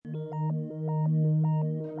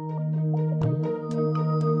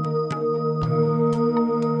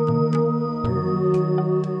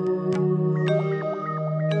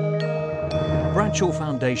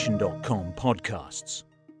BradshawFoundation.com podcasts.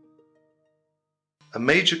 A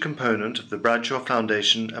major component of the Bradshaw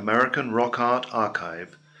Foundation American Rock Art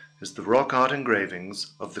Archive is the Rock Art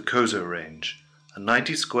Engravings of the Coso Range, a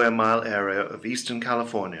 90-square-mile area of eastern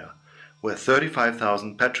California, where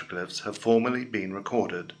 35,000 petroglyphs have formerly been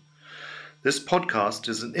recorded. This podcast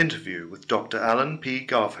is an interview with Dr. Alan P.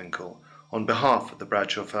 Garfinkel on behalf of the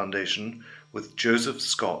Bradshaw Foundation with Joseph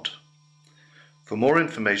Scott. For more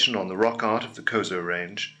information on the rock art of the Coso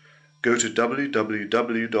Range, go to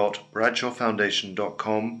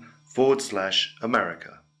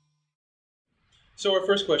www.bradshawfoundation.com/America. So our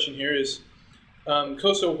first question here is,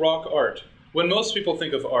 Coso rock art. When most people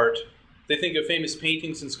think of art, they think of famous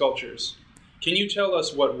paintings and sculptures. Can you tell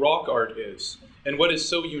us what rock art is, and what is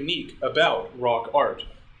so unique about rock art?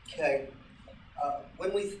 Okay.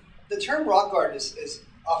 The term rock art is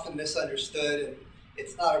often misunderstood, and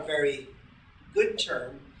it's not a very good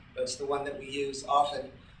term, but it's the one that we use often.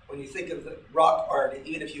 When you think of the rock art,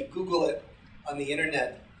 even if you Google it on the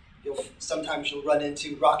internet, sometimes you'll run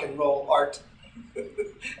into rock and roll art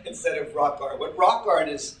instead of rock art. What rock art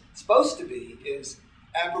is supposed to be is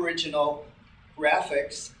Aboriginal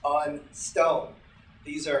graphics on stone.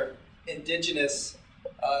 These are indigenous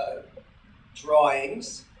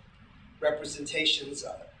drawings, representations,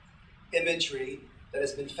 imagery that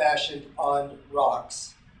has been fashioned on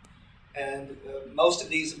rocks. And most of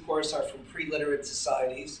these, of course, are from pre-literate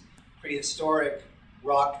societies, prehistoric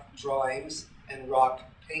rock drawings and rock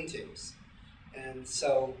paintings. And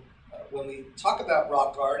so when we talk about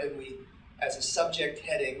rock art and we, as a subject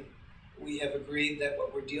heading, we have agreed that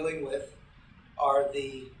what we're dealing with are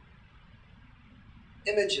the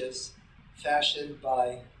images fashioned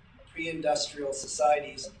by pre-industrial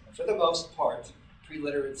societies, for the most part,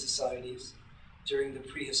 pre-literate societies, during the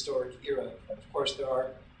prehistoric era. Of course, there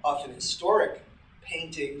are often historic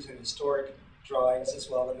paintings and historic drawings as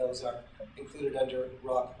well, and those are included under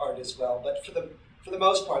rock art as well. But for the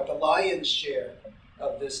most part, the lion's share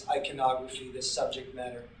of this iconography, this subject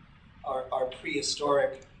matter, are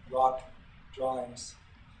prehistoric rock drawings.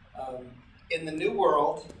 In the New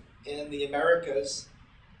World, in the Americas,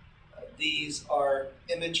 these are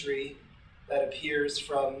imagery that appears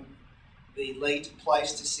from the late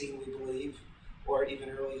Pleistocene, we believe, or even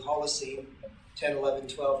early Holocene, 10, 11,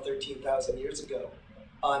 12, 13,000 years ago,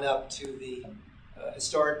 on up to the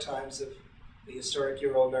historic times of the historic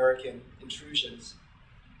Euro-American intrusions.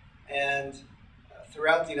 And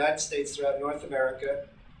throughout the United States, throughout North America,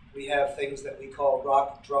 we have things that we call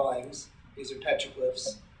rock drawings. These are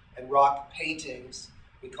petroglyphs. And rock paintings,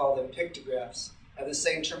 we call them pictographs. Now, the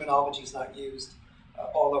same terminology is not used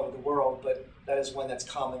all over the world, but that is one that's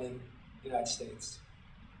common in the United States.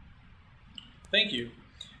 Thank you.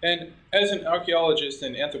 And as an archaeologist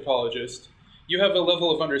and anthropologist, you have a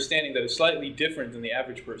level of understanding that is slightly different than the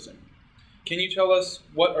average person. Can you tell us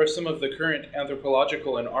what are some of the current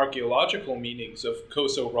anthropological and archaeological meanings of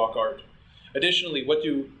Coso rock art? Additionally, what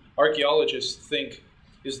do archaeologists think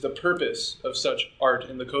is the purpose of such art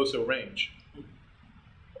in the Coso Range?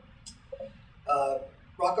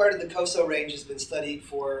 Rock art in the Coso Range has been studied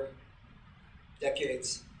for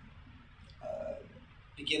decades,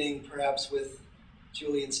 beginning perhaps with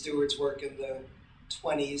Julian Stewart's work in the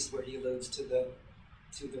 20s, where he alludes to the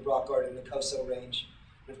rock art in the Coso Range.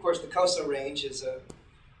 And of course, the Coso Range is a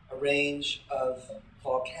range of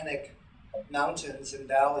volcanic mountains and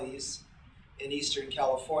valleys in eastern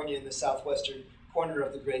California, in the southwestern corner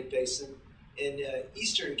of the Great Basin, in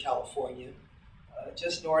eastern California,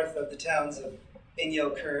 just north of the towns of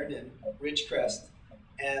Inyo Kern and Ridgecrest.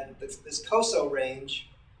 And this Coso Range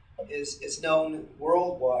is known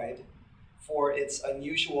worldwide for its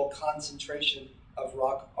unusual concentration of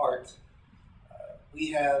rock art.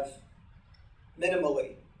 We have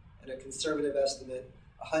minimally, in a conservative estimate,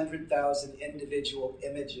 100,000 individual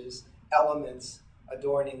images, elements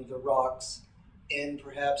adorning the rocks in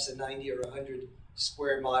perhaps a 90 or 100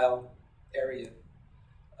 square mile area.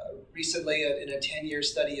 Recently, in a 10-year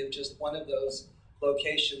study of just one of those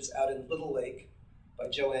locations out in Little Lake by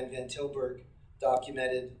Joanne Van Tilburg,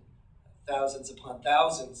 documented thousands upon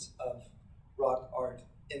thousands of rock art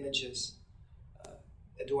images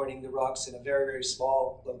adorning the rocks in a very, very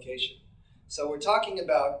small location. So we're talking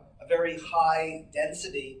about a very high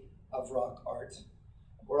density of rock art.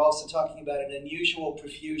 We're also talking about an unusual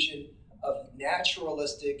profusion of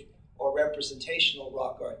naturalistic or representational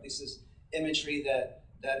rock art. This is imagery that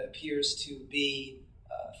appears to be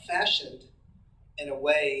fashioned in a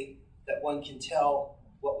way that one can tell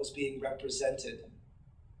what was being represented.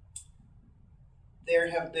 there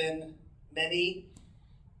have been many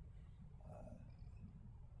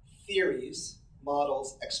theories,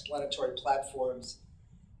 models, explanatory platforms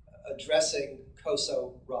addressing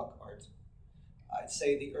Coso rock art. I'd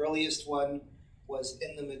say the earliest one was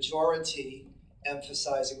in the majority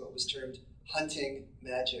emphasizing what was termed hunting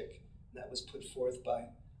magic, and that was put forth by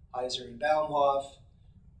Heiser and Baumhoff,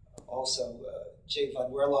 also J.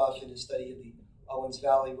 von Werloff in his study of the Owens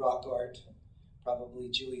Valley rock art, probably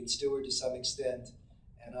Julian Stewart to some extent,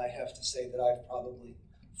 and I have to say that I've probably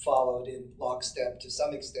followed in lockstep to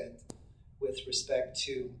some extent with respect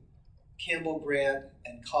to Campbell Grant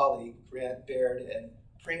and colleague Grant Baird and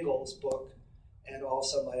Pringle's book, and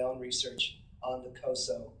also my own research on the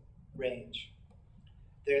Coso range.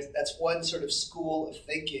 That's one sort of school of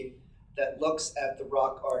thinking that looks at the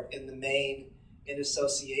rock art in the main in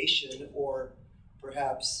association, or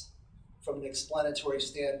perhaps from an explanatory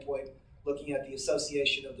standpoint, looking at the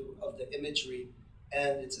association of the imagery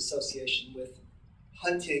and its association with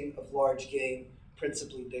hunting of large game,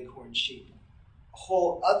 principally bighorn sheep. A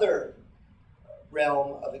whole other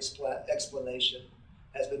realm of explanation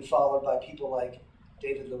has been followed by people like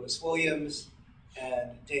David Lewis Williams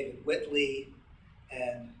and David Whitley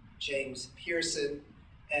and James Pearson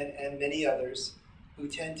and many others, who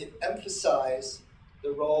tend to emphasize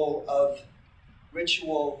the role of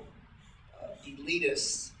ritual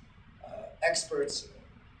elitists, experts,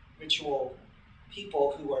 ritual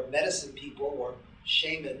people who are medicine people or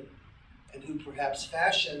shaman, and who perhaps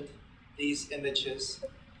fashioned these images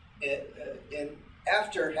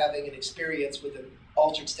after having an experience with an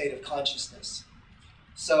altered state of consciousness.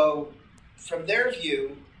 So from their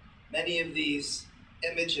view, many of these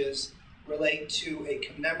images relate to a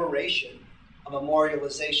commemoration, a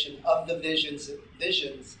memorialization of the visions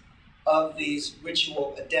of these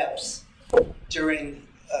ritual adepts during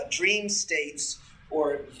dream states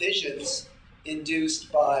or visions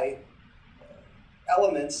induced by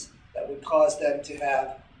elements that would cause them to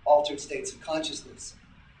have altered states of consciousness.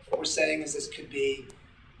 What we're saying is this could be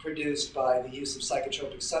produced by the use of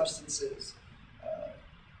psychotropic substances,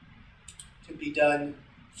 could be done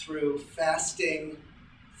through fasting,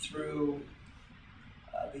 through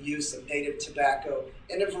the use of native tobacco,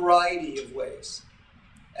 in a variety of ways.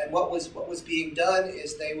 And what was being done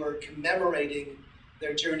is they were commemorating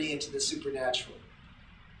their journey into the supernatural.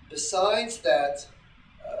 Besides that,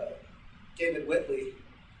 David Whitley,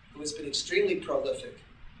 who has been extremely prolific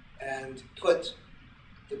and put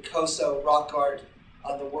the Coso rock art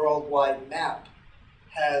on the worldwide map,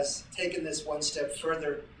 has taken this one step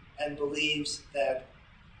further and believes that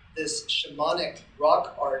this shamanic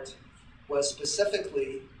rock art was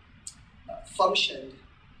specifically functioned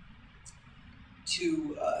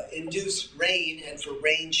to induce rain, and for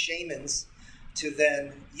rain shamans to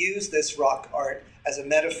then use this rock art as a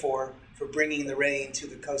metaphor for bringing the rain to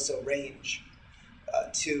the Coso range,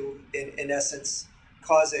 in essence,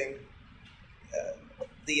 causing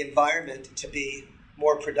the environment to be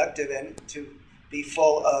more productive and to be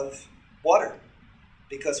full of water,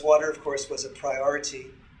 because water, of course, was a priority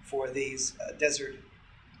for these desert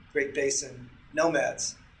Great Basin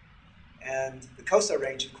nomads. And the Coso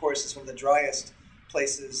Range, of course, is one of the driest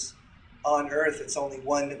places on Earth. It's only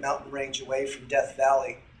one mountain range away from Death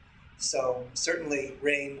Valley. So certainly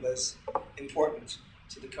rain was important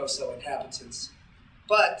to the Coso inhabitants.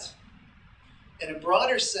 But in a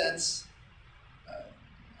broader sense,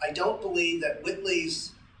 I don't believe that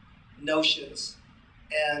Whitley's notions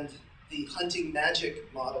and the hunting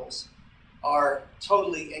magic models are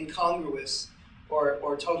totally incongruous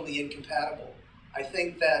or totally incompatible. I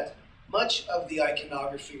think that much of the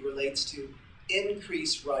iconography relates to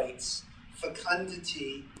increased rights,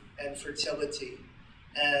 fecundity, and fertility,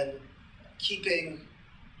 and keeping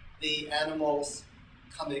the animals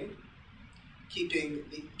coming, keeping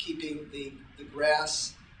the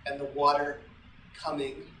grass and the water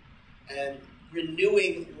coming, and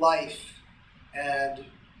renewing life and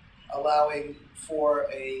allowing for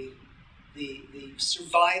the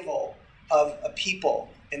survival of a people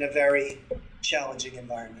in a very challenging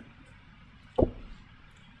environment.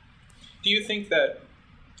 Do you think that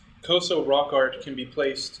Coso rock art can be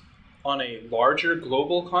placed on a larger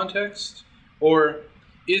global context, or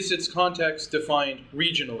is its context defined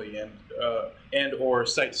regionally and or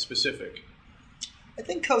site specific? I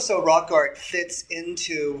think Coso rock art fits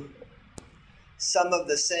into some of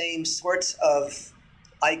the same sorts of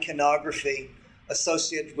iconography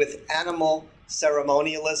associated with animal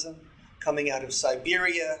ceremonialism coming out of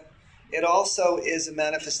Siberia. It also is a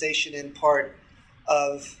manifestation in part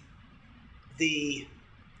of the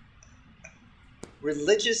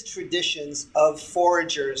religious traditions of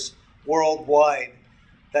foragers worldwide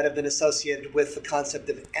that have been associated with the concept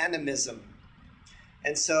of animism.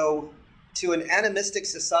 And so to an animistic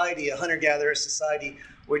society, a hunter-gatherer society,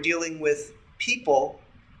 we're dealing with people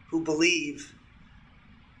who believe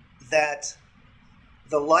that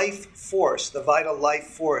the life force, the vital life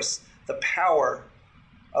force, the power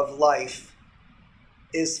of life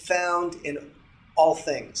is found in all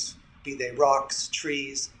things, be they rocks,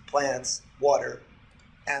 trees, plants, water,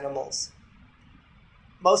 animals.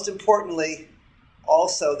 Most importantly,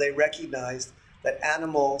 also they recognized that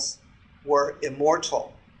animals were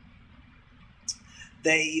immortal.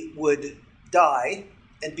 They would die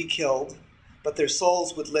and be killed, but their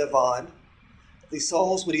souls would live on. The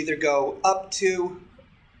souls would either go up to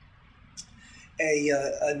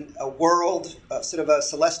a world, sort of a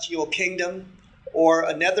celestial kingdom, or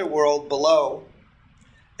a netherworld below,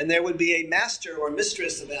 and there would be a master or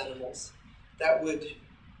mistress of animals that would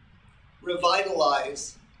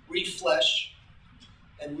revitalize, reflesh,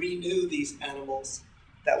 and renew these animals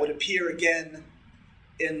that would appear again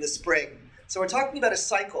in the spring. So we're talking about a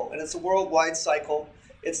cycle, and it's a worldwide cycle.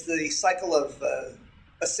 It's the cycle of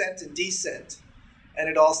ascent and descent, and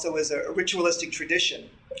it also is a ritualistic tradition,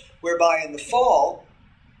 whereby in the fall,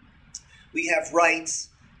 we have rites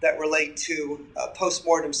that relate to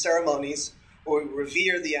post-mortem ceremonies, where we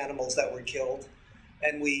revere the animals that were killed,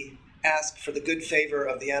 and we ask for the good favor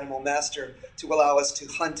of the animal master to allow us to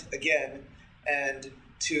hunt again and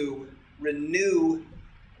to renew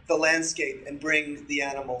the landscape and bring the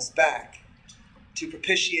animals back, to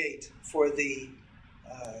propitiate for the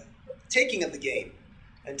taking of the game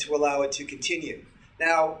and to allow it to continue.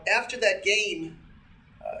 Now, after that game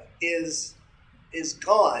is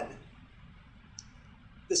gone,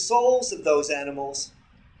 the souls of those animals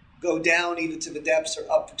go down either to the depths or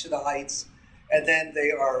up to the heights, and then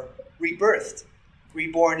they are rebirthed,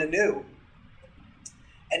 reborn anew.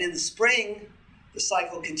 And in the spring, the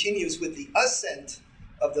cycle continues with the ascent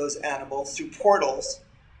of those animals through portals,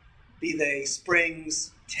 be they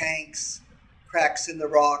springs, tanks, cracks in the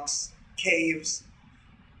rocks, caves,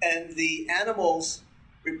 and the animals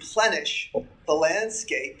replenish the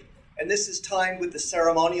landscape. And this is timed with the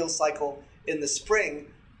ceremonial cycle in the spring,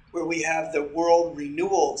 where we have the world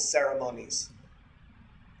renewal ceremonies.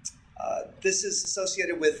 This is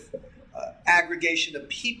associated with aggregation of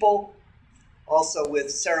people, also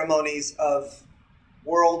with ceremonies of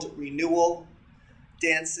world renewal,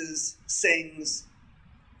 dances, sings,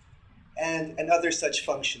 and other such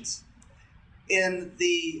functions. In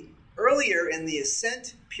the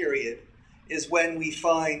ascent period is when we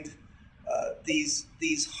find these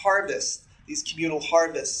harvests, these communal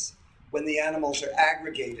harvests, when the animals are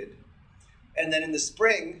aggregated. And then in the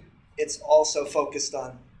spring, it's also focused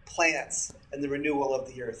on plants and the renewal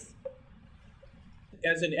of the earth.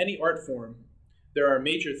 As in any art form, there are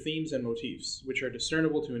major themes and motifs, which are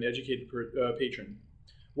discernible to an educated patron.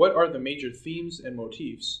 What are the major themes and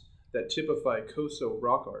motifs that typify Coso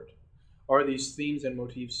rock art? Are these themes and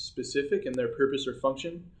motifs specific in their purpose or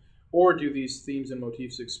function, or do these themes and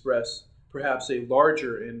motifs express perhaps a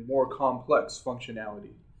larger and more complex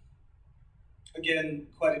functionality? Again,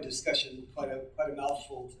 quite a discussion, quite a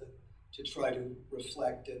mouthful to try to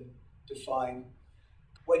reflect and define.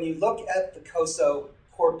 When you look at the Coso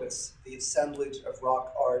corpus, the assemblage of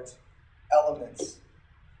rock art elements,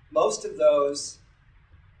 most of those,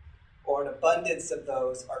 or an abundance of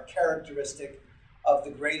those, are characteristic of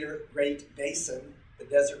the Great Basin, the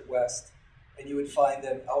Desert West, and you would find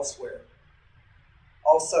them elsewhere.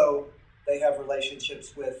 Also, they have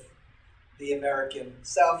relationships with the American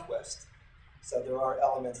Southwest, so there are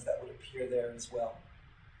elements that would appear there as well.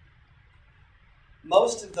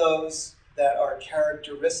 Most of those that are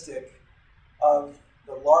characteristic of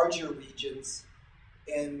the larger regions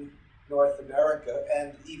in North America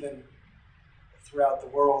and even throughout the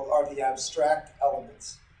world are the abstract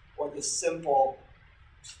elements, or the simple,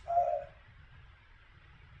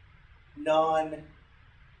 how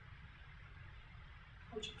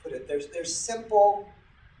would you put it? They're simple,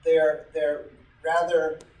 they're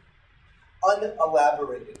rather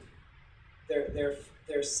unelaborated.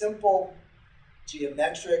 They're simple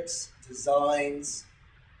geometrics, designs,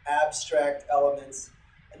 abstract elements,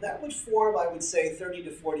 and that would form, I would say, 30 to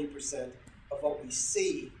 40% of what we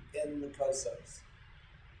see in the Cosos.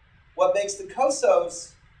 What makes the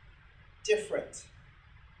Cosos different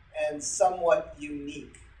and somewhat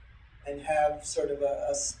unique and have sort of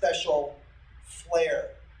a special flair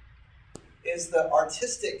is the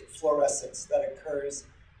artistic fluorescence that occurs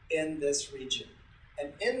in this region.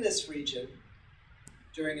 And in this region,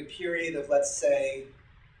 during a period of, let's say,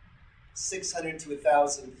 600 to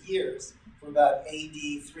 1,000 years, from about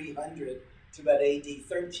AD 300 to about AD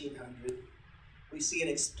 1300, we see an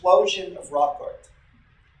explosion of rock art.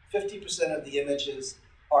 50% of the images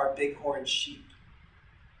are bighorn sheep.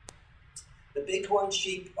 The bighorn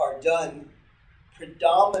sheep are done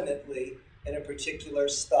predominantly in a particular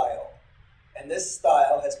style. And this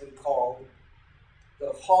style has been called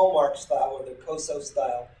the hallmark style or the Coso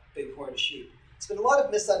style bighorn sheep. There's been a lot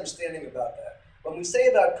of misunderstanding about that. When we say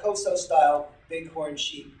about Coso style bighorn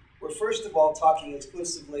sheep, we're first of all talking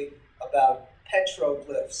exclusively about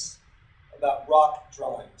petroglyphs, about rock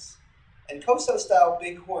drawings. And Coso style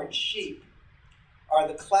bighorn sheep are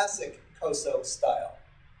the classic Coso style.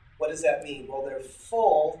 What does that mean? Well, they're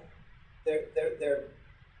full, they're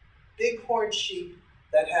bighorn sheep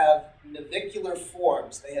that have navicular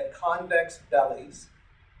forms. They have convex bellies,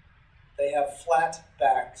 they have flat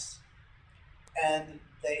backs, and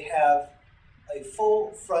they have a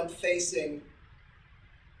full front-facing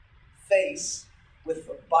face with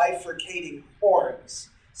bifurcating horns.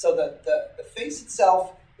 So the face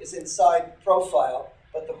itself is inside profile,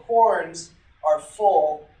 but the horns are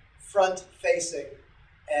full front-facing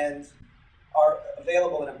and are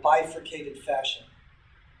available in a bifurcated fashion.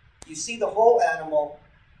 You see the whole animal,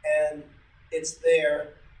 and it's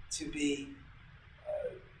there to be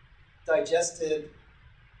digested,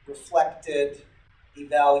 reflected,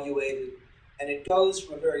 evaluated, and it goes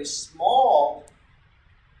from a very small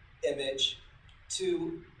image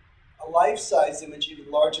to a life-size image,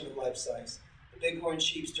 even larger than life-size. The bighorn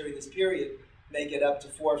sheep during this period may get up to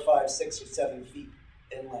 4, 5, 6, or 7 feet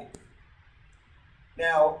in length.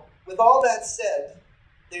 Now, with all that said,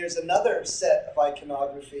 there's another set of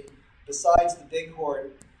iconography besides the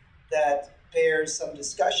bighorn that bears some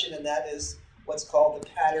discussion, and that is what's called the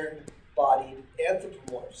pattern-bodied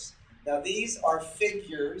anthropomorphs. Now, these are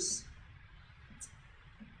figures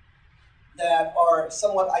that are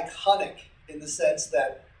somewhat iconic in the sense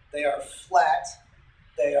that they are flat,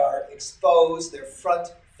 they are exposed, they're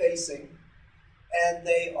front-facing, and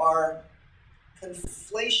they are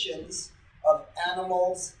conflations of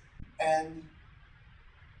animals and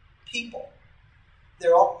people.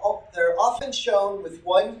 They're often shown with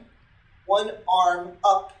one arm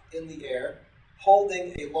up in the air,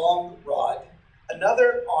 holding a long rod,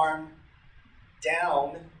 another arm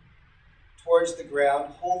down towards the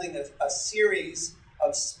ground, holding a series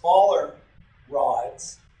of smaller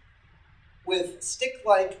rods with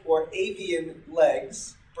stick-like or avian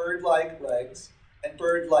legs, bird-like legs, and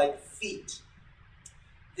bird-like feet.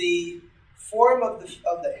 The form of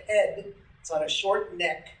the head, it's on a short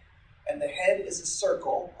neck, and the head is a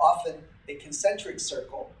circle, often a concentric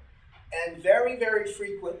circle, and very, very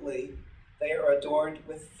frequently they are adorned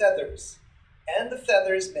with feathers. And the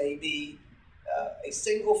feathers may be a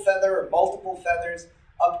single feather or multiple feathers,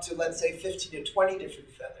 up to, let's say, 15 to 20 different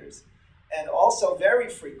feathers. And also, very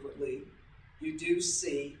frequently, you do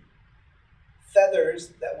see feathers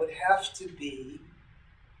that would have to be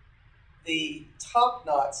the top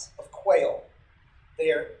knots of quail.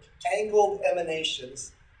 They are angled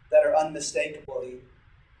emanations that are unmistakably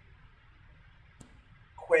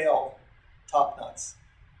quail top knots.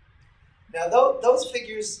 Now, those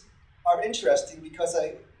figures are interesting because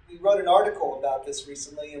we wrote an article about this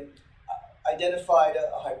recently and identified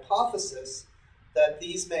a hypothesis that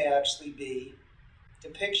these may actually be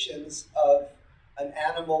depictions of an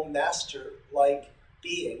animal master-like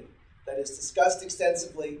being that is discussed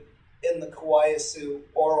extensively in the Kauai-Sioux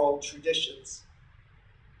oral traditions.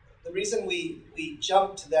 The reason we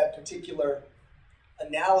jump to that particular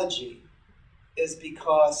analogy is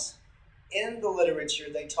because in the literature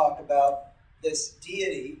they talk about this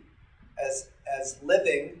deity as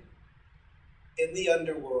living in the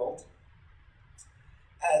underworld,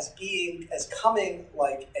 as coming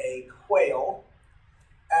like a quail,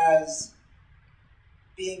 as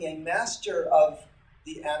being a master of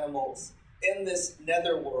the animals in this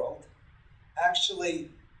netherworld, actually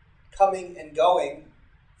coming and going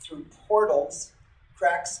through portals,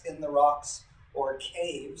 cracks in the rocks, or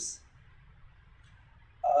caves.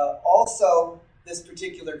 Also, this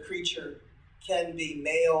particular creature can be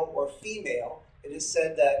male or female. It is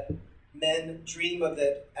said that men dream of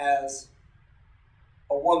it as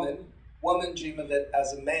a woman dream of it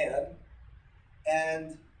as a man,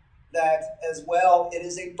 and that as well it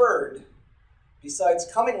is a bird. Besides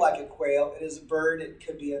coming like a quail, it is a bird. It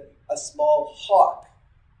could be a small hawk.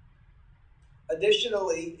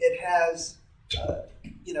 Additionally, it has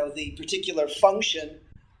the particular function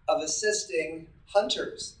of assisting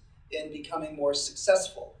hunters in becoming more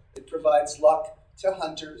successful. It provides luck to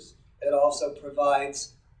hunters. It also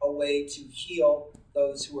provides a way to heal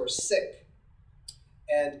those who are sick.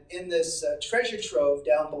 And in this treasure trove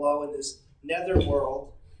down below in this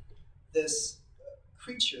netherworld, this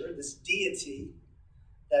creature, this deity,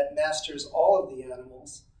 that masters all of the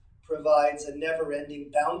animals, provides a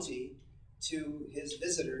never-ending bounty to his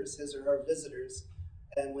visitors, his or her visitors.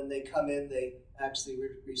 And when they come in, they actually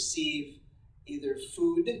receive either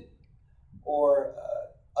food or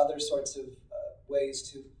other sorts of ways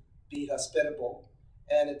to be hospitable.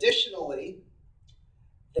 And additionally,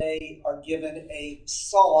 they are given a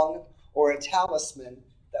song or a talisman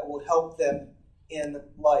that will help them in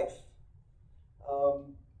life.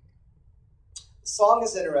 Song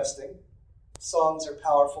is interesting. Songs are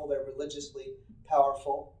powerful. They're religiously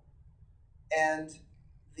powerful. And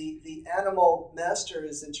the animal master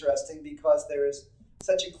is interesting because there is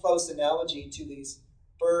such a close analogy to these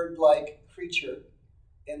bird-like creature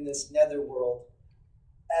in this netherworld.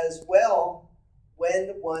 As well,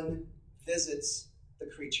 when one visits the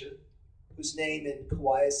creature, whose name in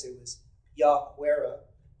Kawaiisu is Yahwera,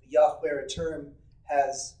 the Yahwera term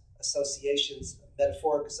has associations,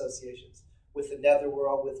 metaphoric associations, with the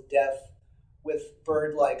netherworld, with death, with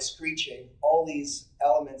bird-like screeching. All these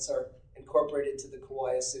elements are incorporated into the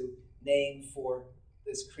Kawaiisu name for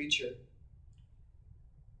this creature.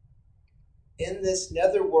 In this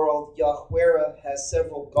netherworld, Yahwera has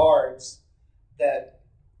several guards that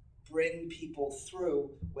bring people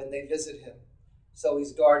through when they visit him. So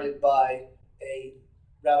he's guarded by a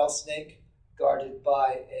rattlesnake, guarded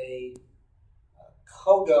by a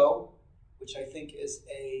kogo, which I think is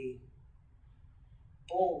a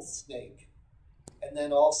bull snake, and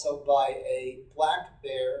then also by a black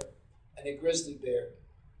bear and a grizzly bear.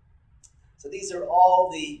 So these are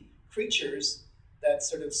all the creatures that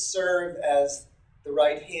sort of serve as the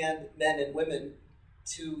right-hand men and women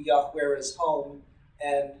to Yahwera's home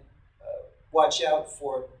and watch out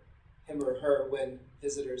for him or her when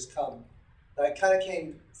visitors come. Now, I kind of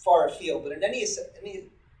came far afield, but in any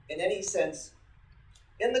sense,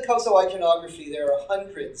 in the Coso iconography, there are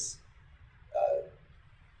hundreds.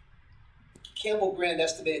 Campbell Grand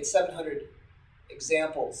estimated 700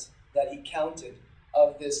 examples that he counted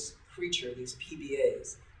of this creature, these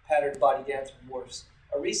PBAs, patterned bodied anthropomorphs.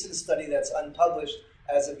 A recent study that's unpublished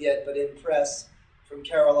as of yet, but in press, from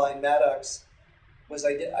Caroline Maddox, was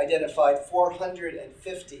identified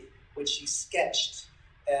 450, which she sketched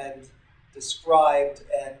and described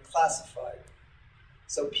and classified.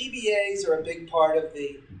 So PBAs are a big part of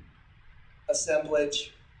the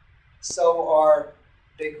assemblage. So are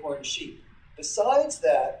bighorn sheep. Besides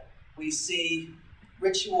that, we see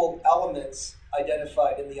ritual elements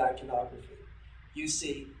identified in the iconography. You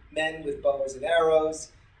see men with bows and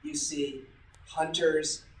arrows. You see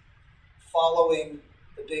hunters following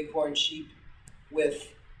the bighorn sheep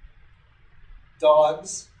with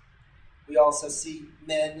dogs. We also see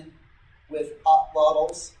men with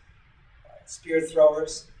atlatls, spear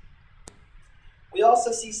throwers. We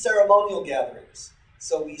also see ceremonial gatherings.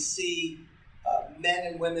 So we see men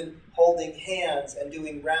and women holding hands and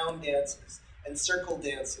doing round dances and circle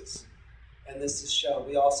dances. And this is shown.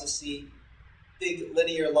 We also see big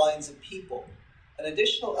linear lines of people. An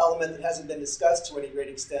additional element that hasn't been discussed to any great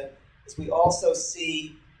extent is we also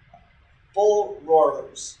see bull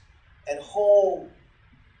roarers and whole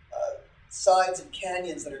sides of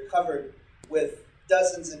canyons that are covered with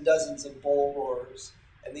dozens and dozens of bull roarers.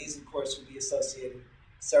 And these, of course, would be associated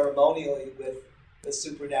ceremonially with the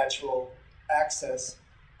supernatural access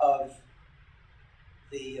of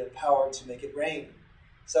the power to make it rain.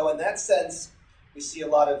 So in that sense, we see a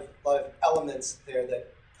lot of elements there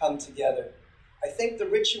that come together. I think the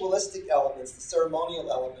ritualistic elements, the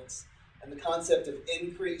ceremonial elements, and the concept of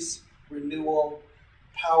increase, renewal,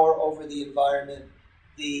 power over the environment,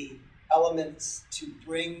 the elements to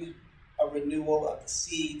bring a renewal of the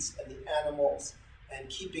seeds and the animals, and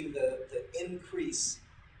keeping the increase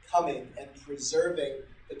coming and preserving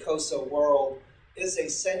the Coso world is a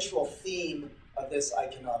central theme of this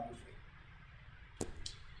iconography.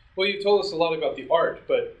 Well, you told us a lot about the art,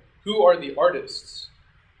 but who are the artists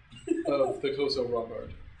of the Coso rock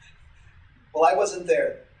art? Well, I wasn't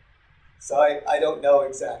there, so I don't know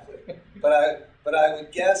exactly. But I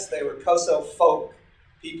would guess they were Coso folk,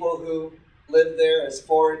 people who lived there as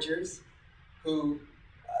foragers, who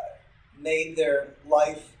made their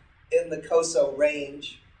life in the Coso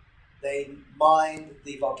range. They mined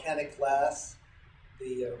the volcanic glass,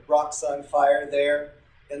 the rocks on fire there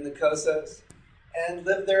in the Cosos, and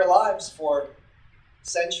lived their lives for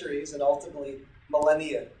centuries and ultimately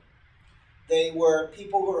millennia. They were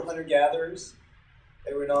people who were hunter-gatherers.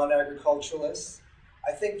 They were non-agriculturalists.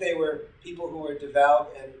 I think they were people who were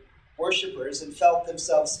devout and worshipers and felt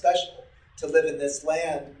themselves special to live in this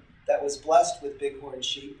land that was blessed with bighorn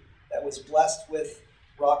sheep, that was blessed with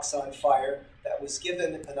rocks on fire, that was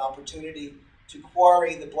given an opportunity to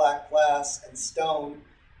quarry the black glass and stone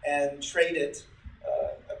and trade it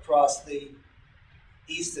across the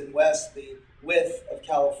east and west, the width of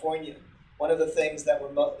California. One of the things that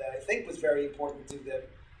I think was very important to them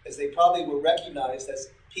is they probably were recognized as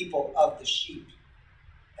people of the sheep.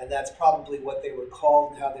 And that's probably what they were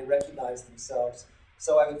called and how they recognized themselves.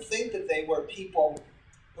 So I would think that they were people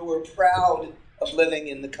who were proud of living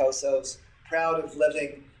in the Cosos, proud of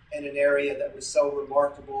living in an area that was so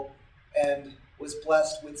remarkable and was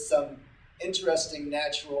blessed with some interesting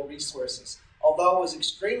natural resources. Although it was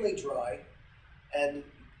extremely dry and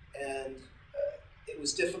it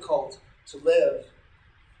was difficult to live,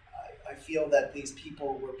 I feel that these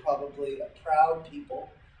people were probably a proud people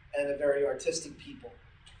and a very artistic people.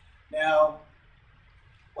 Now,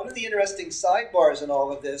 one of the interesting sidebars in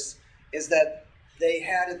all of this is that they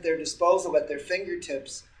had at their disposal, at their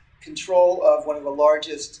fingertips, control of one of the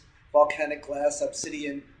largest volcanic glass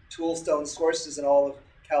obsidian toolstone sources in all of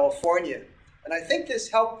California. And I think this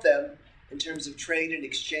helped them in terms of trade and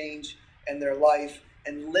exchange and their life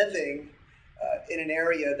and living in an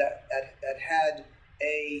area that had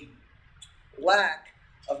a lack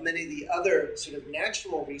of many of the other sort of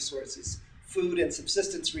natural resources, food and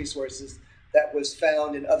subsistence resources that was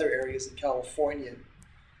found in other areas of California.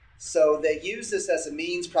 So they used this as a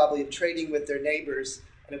means probably of trading with their neighbors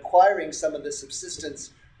and acquiring some of the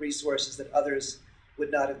subsistence resources that others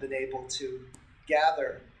would not have been able to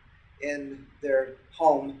gather in their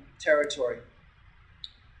home territory.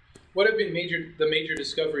 What have been the major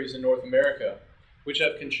discoveries in North America which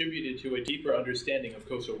have contributed to a deeper understanding of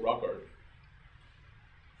Coso rock art?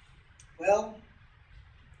 Well,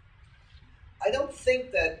 I don't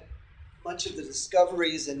think that much of the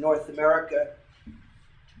discoveries in North America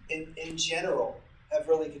in general have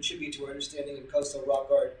really contributed to our understanding of Coso rock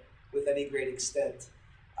art with any great extent.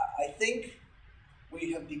 I think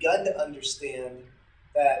we have begun to understand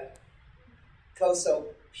that Coso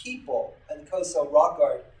people and Coso rock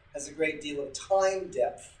art has a great deal of time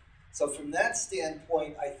depth. So from that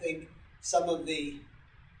standpoint, I think some of the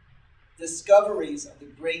discoveries of the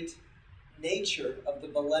great nature of the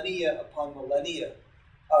millennia upon millennia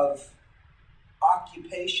of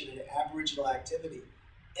occupation and Aboriginal activity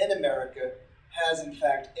in America has in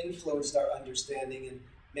fact influenced our understanding and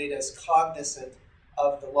made us cognizant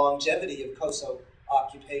of the longevity of Coso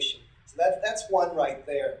occupation. So that's one right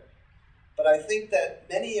there. But I think that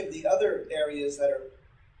many of the other areas that are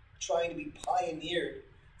trying to be pioneered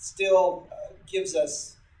still gives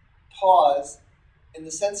us pause in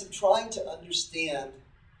the sense of trying to understand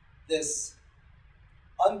this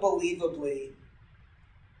unbelievably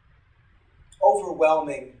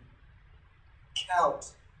overwhelming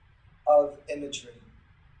count of imagery.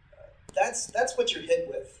 That's what you're hit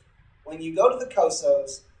with. When you go to the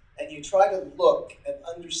Cosos and you try to look and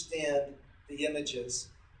understand the images,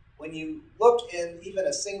 when you look in even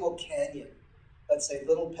a single canyon, let's say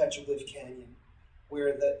Little Petroglyph Canyon, where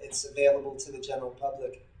it's available to the general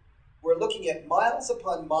public, we're looking at miles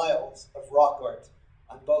upon miles of rock art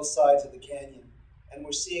on both sides of the canyon. And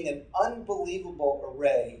we're seeing an unbelievable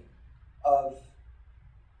array of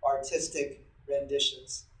artistic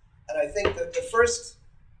renditions. And I think that the first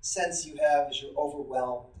sense you have is you're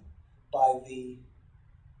overwhelmed by the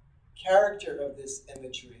character of this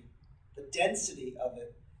imagery, the density of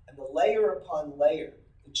it, and the layer upon layer,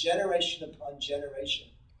 the generation upon generation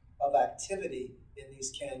of activity in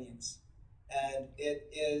these canyons. And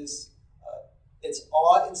it's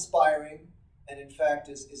awe-inspiring, and in fact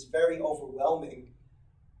is very overwhelming.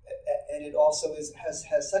 And it also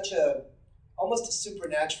has such a almost a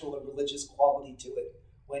supernatural and religious quality to it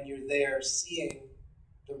when you're there seeing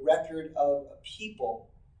the record of a people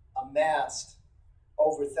amassed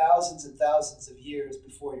over thousands and thousands of years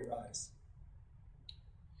before your eyes.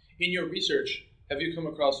 In your research, have you come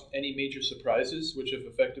across any major surprises which have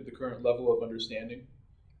affected the current level of understanding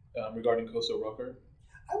regarding Coso rock art?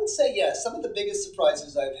 I would say yes. Some of the biggest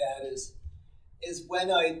surprises I've had is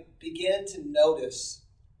when I began to notice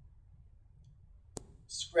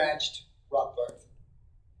scratched rock art.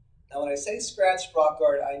 Now, when I say scratched rock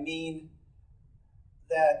art, I mean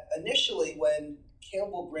that initially when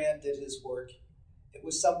Campbell Grant did his work, it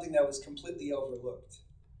was something that was completely overlooked.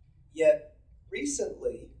 Yet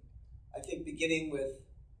recently, I think beginning with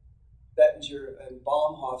Bettinger and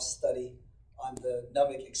Baumhoff's study on the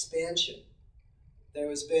Numic expansion, there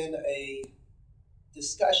has been a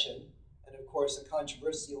discussion, and of course a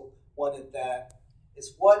controversial one at that,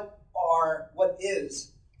 is what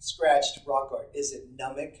is scratched rock art? Is it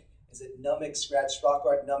Numic? Is it Numic scratched rock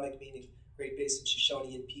art? Numic meaning Great Basin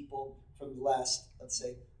Shoshonian people from the last, let's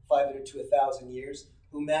say, 500 to 1,000 years,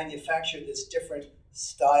 who manufactured this different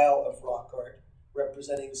style of rock art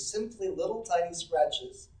representing simply little tiny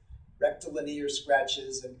scratches, rectilinear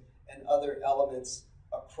scratches and other elements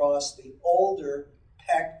across the older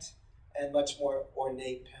pecked and much more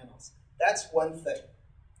ornate panels. That's one thing.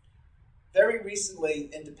 Very recently,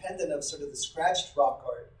 independent of sort of the scratched rock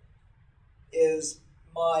art, is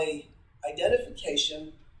my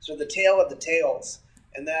identification, sort of the tale of the tales.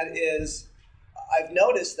 And that is, I've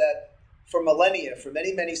noticed that for millennia, for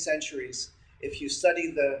many, many centuries, if you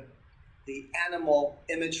study the animal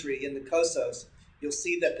imagery in the Cosos, you'll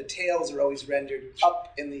see that the tails are always rendered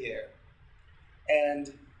up in the air.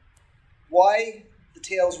 And why the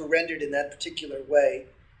tails were rendered in that particular way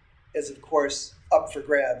is, of course, up for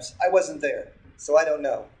grabs. I wasn't there, so I don't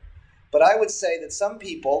know. But I would say that some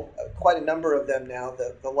people, quite a number of them now,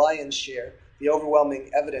 the lion's share, the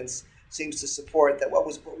overwhelming evidence seems to support that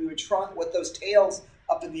what those tails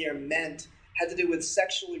up in the air meant had to do with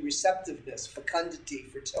sexually receptiveness, fecundity,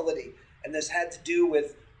 fertility, and this had to do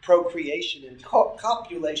with procreation and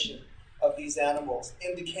copulation of these animals,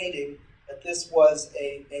 indicating that this was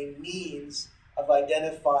a means of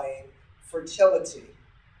identifying fertility.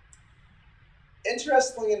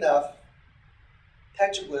 Interestingly enough,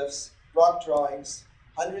 petroglyphs, rock drawings,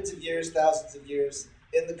 hundreds of years, thousands of years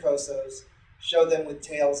in the Cosos, show them with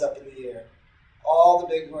tails up in the air. All the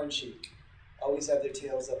bighorn sheep always have their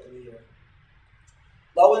tails up in the air.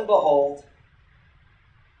 Lo and behold,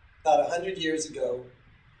 about 100 years ago,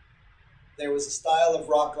 there was a style of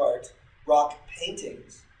rock art, rock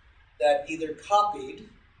paintings, that either copied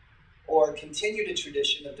or continued a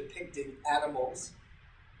tradition of depicting animals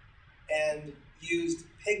and used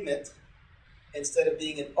pigment. Instead of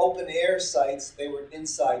being in open-air sites, they were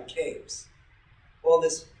inside caves. Well,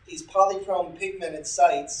 these polychrome pigmented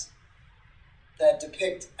sites that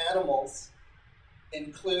depict animals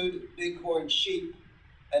include bighorn sheep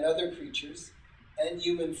and other creatures and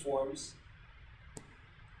human forms.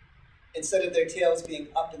 Instead of their tails being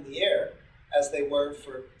up in the air, as they were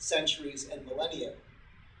for centuries and millennia,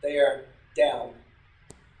 they are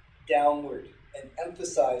downward, and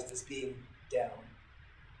emphasized as being down.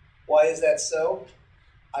 Why is that so?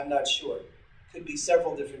 I'm not sure. Could be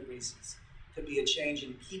several different reasons. Could be a change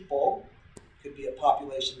in people, could be a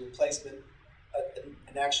population replacement,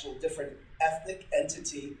 an actual different ethnic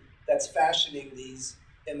entity that's fashioning these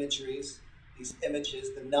images,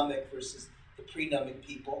 the Numic versus the pre-Numic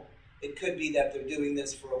people. It could be that they're doing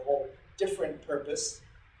this for a whole different purpose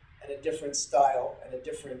and a different style and a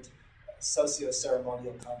different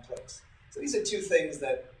socio-ceremonial complex. So these are two things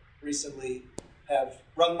that recently have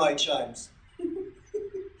rung my chimes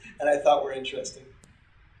and I thought were interesting.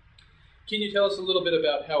 Can you tell us a little bit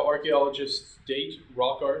about how archaeologists date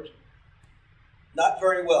rock art? Not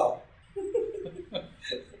very well.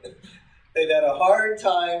 They've had a hard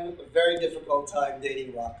time, a very difficult time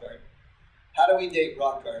dating rock art. How do we date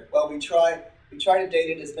rock art? Well, we try to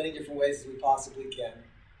date it as many different ways as we possibly can.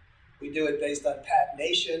 We do it based on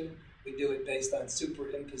patination. We do it based on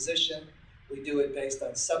superimposition. We do it based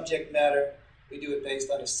on subject matter. We do it based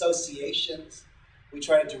on associations. We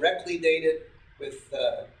try to directly date it with,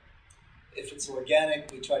 if it's organic,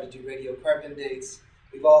 we try to do radiocarbon dates.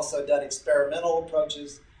 We've also done experimental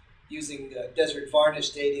approaches using desert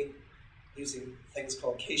varnish dating, using things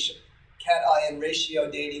called cation ratio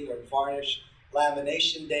dating or varnish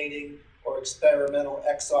lamination dating or experimental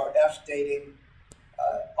XRF dating,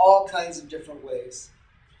 all kinds of different ways.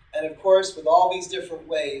 And of course, with all these different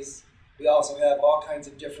ways, we also have all kinds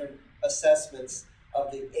of different assessments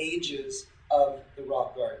of the ages of the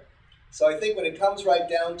rock art. So I think when it comes right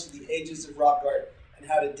down to the ages of rock art and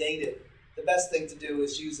how to date it, the best thing to do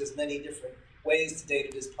is use as many different ways to date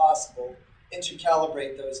it as possible,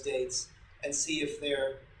 intercalibrate those dates, and see if they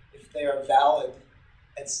are valid,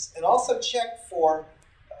 and also check for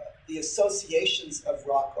the associations of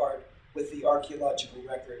rock art with the archaeological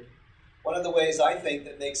record. One of the ways I think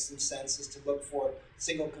that makes some sense is to look for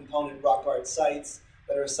single component rock art sites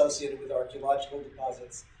that are associated with archaeological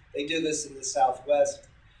deposits. They do this in the Southwest,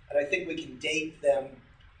 and I think we can date them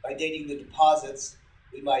by dating the deposits.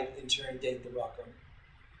 We might in turn date the rock art.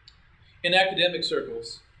 In academic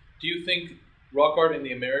circles, do you think rock art in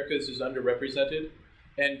the Americas is underrepresented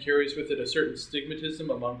and carries with it a certain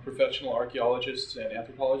stigmatism among professional archaeologists and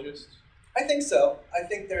anthropologists? I think so. I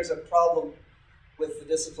think there's a problem with the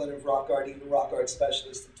discipline of rock art. Even rock art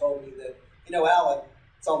specialists have told me that, Alan,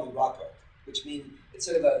 it's only rock art, which means it's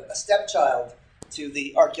sort of a stepchild to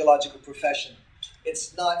the archaeological profession.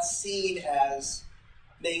 It's not seen as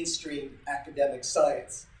mainstream academic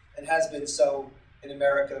science and has been so in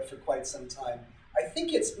America for quite some time. I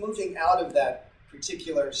think it's moving out of that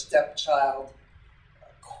particular stepchild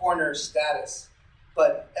corner status,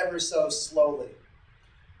 but ever so slowly.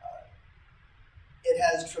 it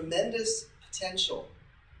has tremendous potential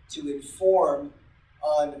to inform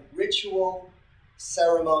on ritual,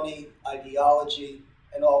 ceremony, ideology,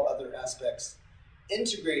 and all other aspects,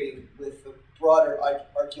 integrating with the broader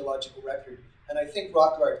archaeological record. And I think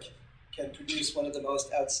rock art can produce one of the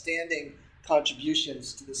most outstanding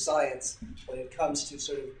contributions to the science when it comes to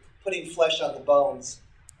sort of putting flesh on the bones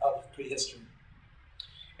of prehistory.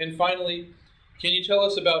 And finally, can you tell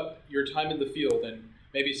us about your time in the field and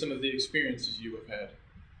maybe some of the experiences you have had?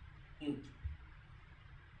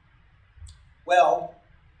 Well,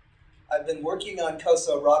 I've been working on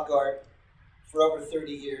Coso rock art for over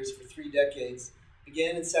 30 years, for 3 decades.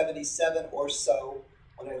 Began in '77 or so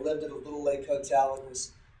when I lived at a Little Lake hotel and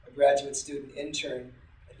was a graduate student intern.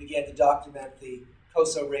 I began to document the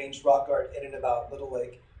Coso Range rock art in and about Little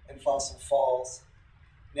Lake and Fossil Falls.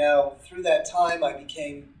 Now, through that time, I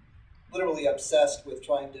became literally obsessed with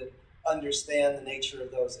trying to understand the nature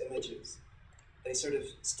of those images. They sort of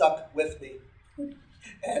stuck with me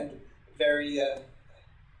and very,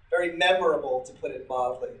 very memorable, to put it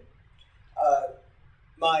mildly.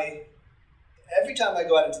 Every time I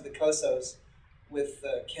go out into the Cosos with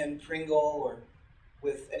Ken Pringle or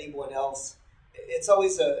with anyone else, it's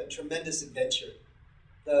always a tremendous adventure.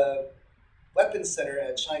 The Weapons Center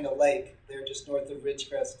at China Lake, there just north of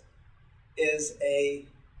Ridgecrest, is a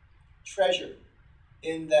treasure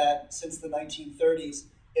in that since the 1930s,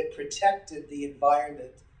 it protected the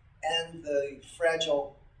environment and the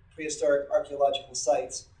fragile prehistoric archaeological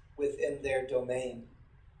sites within their domain.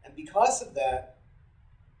 And because of that,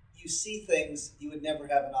 you see things you would never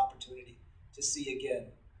have an opportunity to see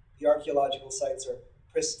again. The archaeological sites are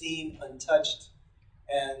pristine, untouched,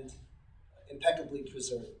 and impeccably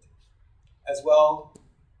preserved. As well,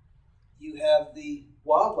 you have the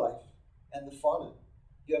wildlife and the fauna.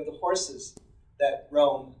 You have the horses that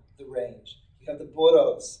roam the range. You have the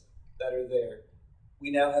burros that are there.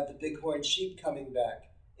 We now have the bighorn sheep coming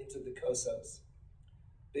back into the Cosos.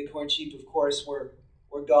 Bighorn sheep, of course, were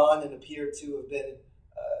gone and appear to have been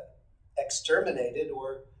exterminated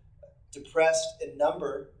or depressed in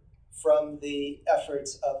number from the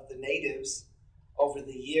efforts of the natives over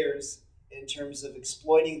the years in terms of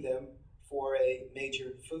exploiting them for a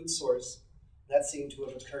major food source. That seemed to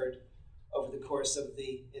have occurred over the course of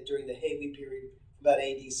during the Heian period, about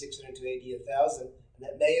AD 600 to AD 1000, and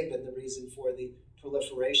that may have been the reason for the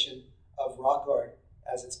proliferation of rock art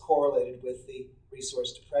as it's correlated with the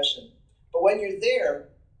resource depression. But when you're there,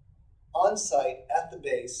 on site, at the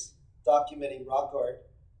base, documenting rock art,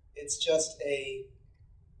 it's just a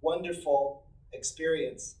wonderful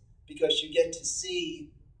experience because you get to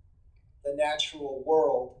see the natural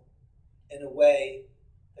world in a way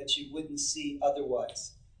that you wouldn't see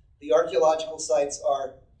otherwise. The archaeological sites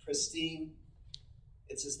are pristine.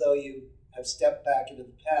 It's as though you have stepped back into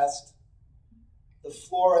the past. The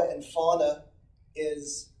flora and fauna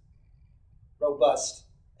is robust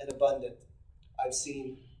and abundant. I've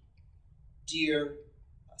seen deer,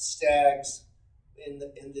 stags in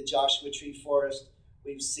the Joshua Tree Forest.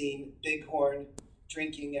 We've seen bighorn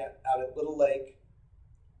drinking out at Little Lake.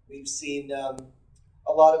 We've seen a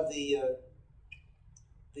lot of the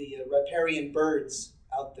riparian birds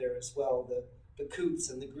out there as well, the coots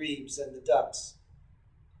and the grebes and the ducks.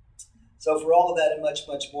 So for all of that and much,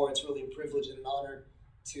 much more, it's really a privilege and an honor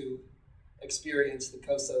to experience the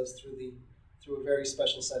Cosos through a very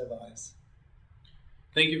special set of eyes.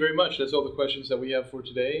 Thank you very much. That's all the questions that we have for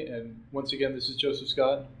today. And once again, this is Joseph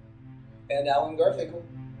Scott. And Alan Garfinkel.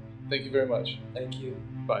 Thank you very much. Thank you.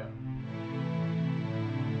 Bye.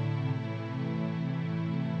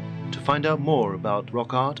 To find out more about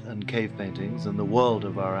rock art and cave paintings and the world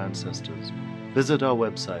of our ancestors, visit our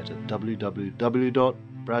website at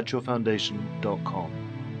www.bradshawfoundation.com.